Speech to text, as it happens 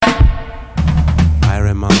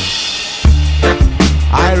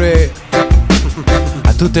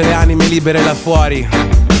tutte le anime libere là fuori,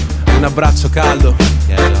 un abbraccio caldo.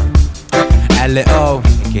 L.O.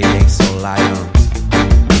 che SouLion.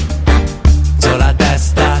 C'ho la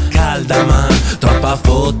testa calda ma troppa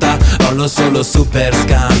fotta, rollo solo super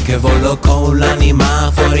skunk, volo con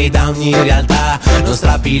l'anima fuori da ogni realtà. Non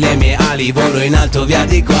strappi le mie ali, volo in alto via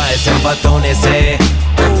di qua. E sei un fattone se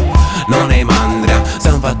non hai mandria,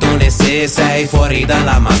 sei un fattone se sei fuori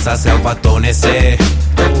dalla massa, sei un fattone se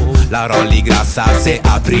la rolli grassa, se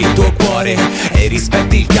apri il tuo cuore e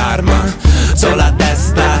rispetti il karma. C'ho la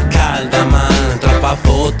testa calda ma troppa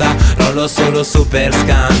fotta, rollo solo super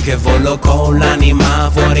skunk e volo con l'anima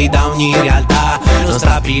fuori da ogni realtà. Non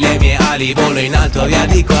strappi le mie ali, volo in alto via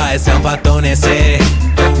di qua. E sei un fattone se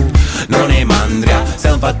non hai mandria,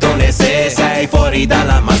 sei un fattone se sei fuori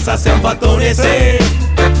dalla massa, sei un fattone se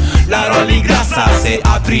la rolli grassa, se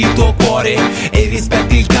apri il tuo cuore e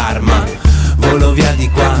rispetti il karma. Volo via di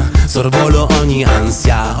qua, sorvolo ogni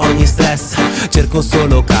ansia, ogni stress, cerco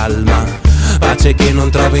solo calma, pace che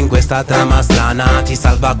non trovo in questa trama strana. Ti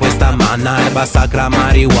salva questa manna, erba sacra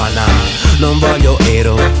marijuana. Non voglio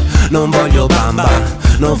ero, non voglio bamba,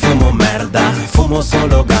 non fumo merda, fumo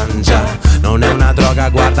solo ganja. Non è una droga,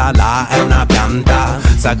 guarda là, è una pianta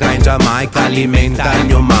sacra in Giamaica, alimenta il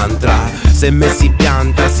mio mantra. Se me si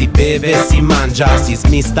pianta, si beve, si mangia, si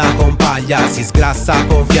smista con paglia, si sgrassa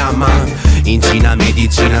con fiamma. In Cina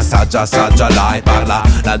medicina saggia, saggia là e parla,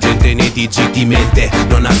 la gente ne dici ti mente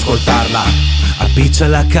non ascoltarla. Appiccia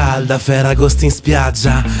la calda, Ferragosto in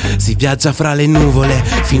spiaggia, si viaggia fra le nuvole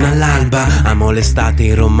fino all'alba. Amo l'estate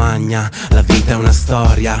in Romagna, la vita è una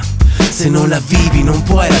storia, se non la vivi non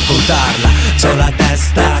puoi raccontarla. C'ho la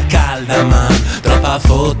testa calda ma troppa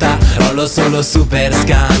fotta, rollo solo super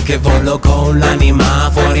skunk e volo con l'anima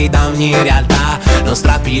fuori da ogni realtà. Non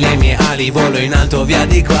strappi le mie ali, volo in alto via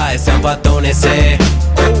di qua. E sei un fattone se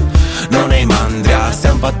non hai mandria,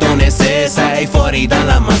 sei un fattone se sei fuori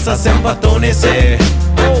dalla massa, sei un fattone se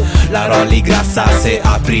la rolli grassa, se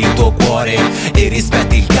apri il tuo cuore e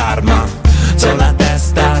rispetti il karma. C'ho la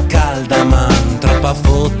testa calda ma troppa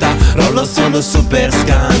fotta, rollo solo super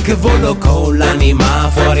skunk, volo con l'anima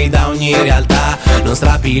fuori da ogni realtà. Non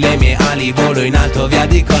strappi le mie ali, volo in alto via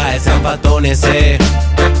di qua. E sei un fattone se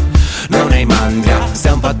non hai mandria,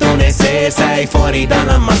 sei un fattone se sei fuori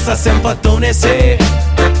dalla massa, sei un fattone se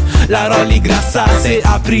la rolli grassa, se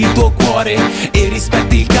apri il tuo cuore e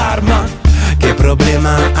rispetti il karma. Che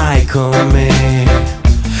problema hai con me?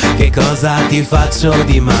 Che cosa ti faccio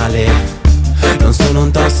di male? Non sono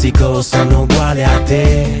un tossico, sono uguale a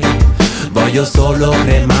te. Voglio solo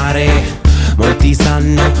cremare, molti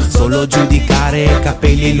sanno solo giudicare.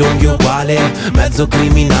 Capelli lunghi uguale, mezzo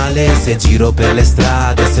criminale. Se giro per le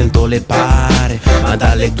strade sento le pare, ma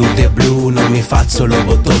dalle tute blu non mi faccio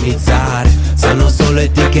lobotomizzare. Sanno solo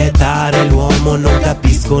etichettare l'uomo, non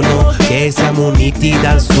capiscono che siamo uniti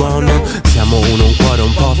dal suono. Siamo uno, un cuore,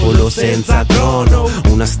 un popolo senza trono,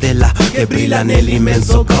 una stella che brilla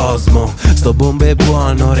nell'immenso cosmo. Sto bombe è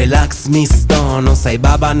buono, relax mi stono, sai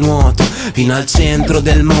baba nuoto fino al centro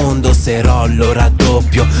del mondo. Se rollo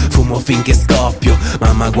raddoppio, fumo finché scoppio.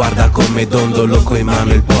 Mamma guarda come dondolo coi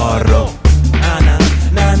mano il porro.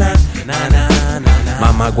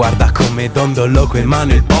 Mamma guarda come dondolo coi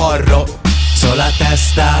mano il porro. C'ho la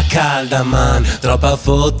testa calda man, troppa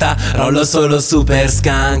fotta, rollo solo super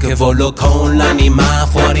skunk, volo con l'anima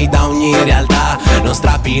fuori da ogni realtà. Non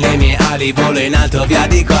strappi le mie ali, volo in alto via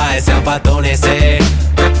di qua. E sei un fattone se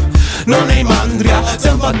non hai mandria,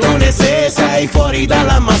 sei un fattone se sei fuori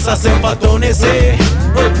dalla massa, sei un fattone se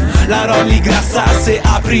la rolli grassa, se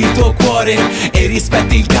apri il tuo cuore e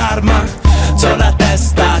rispetti il karma. C'ho la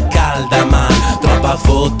testa calda ma troppa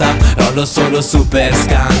fotta, rollo solo super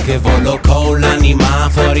skunk e volo con l'anima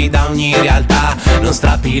fuori da ogni realtà. Non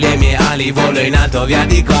strappi le mie ali, volo in alto via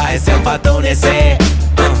di qua. E sei un fattone se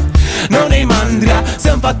non hai mandria,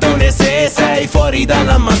 sei un fattone se sei fuori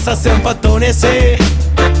dalla massa, sei un fattone se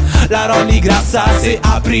la rolli grassa, se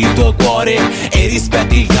apri il tuo cuore e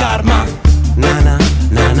rispetti il karma. Na na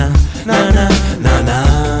na na na na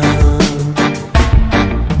na.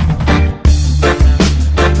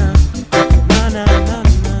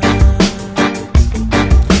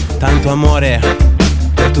 Tanto amore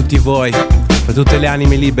per tutti voi, per tutte le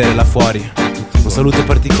anime libere là fuori. Un saluto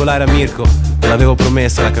particolare a Mirko, te l'avevo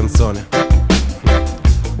promessa la canzone.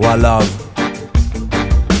 One love,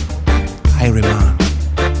 I remind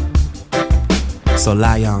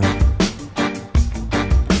SouLion.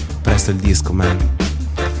 Presto il disco, man.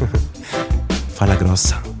 Falla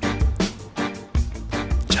grossa.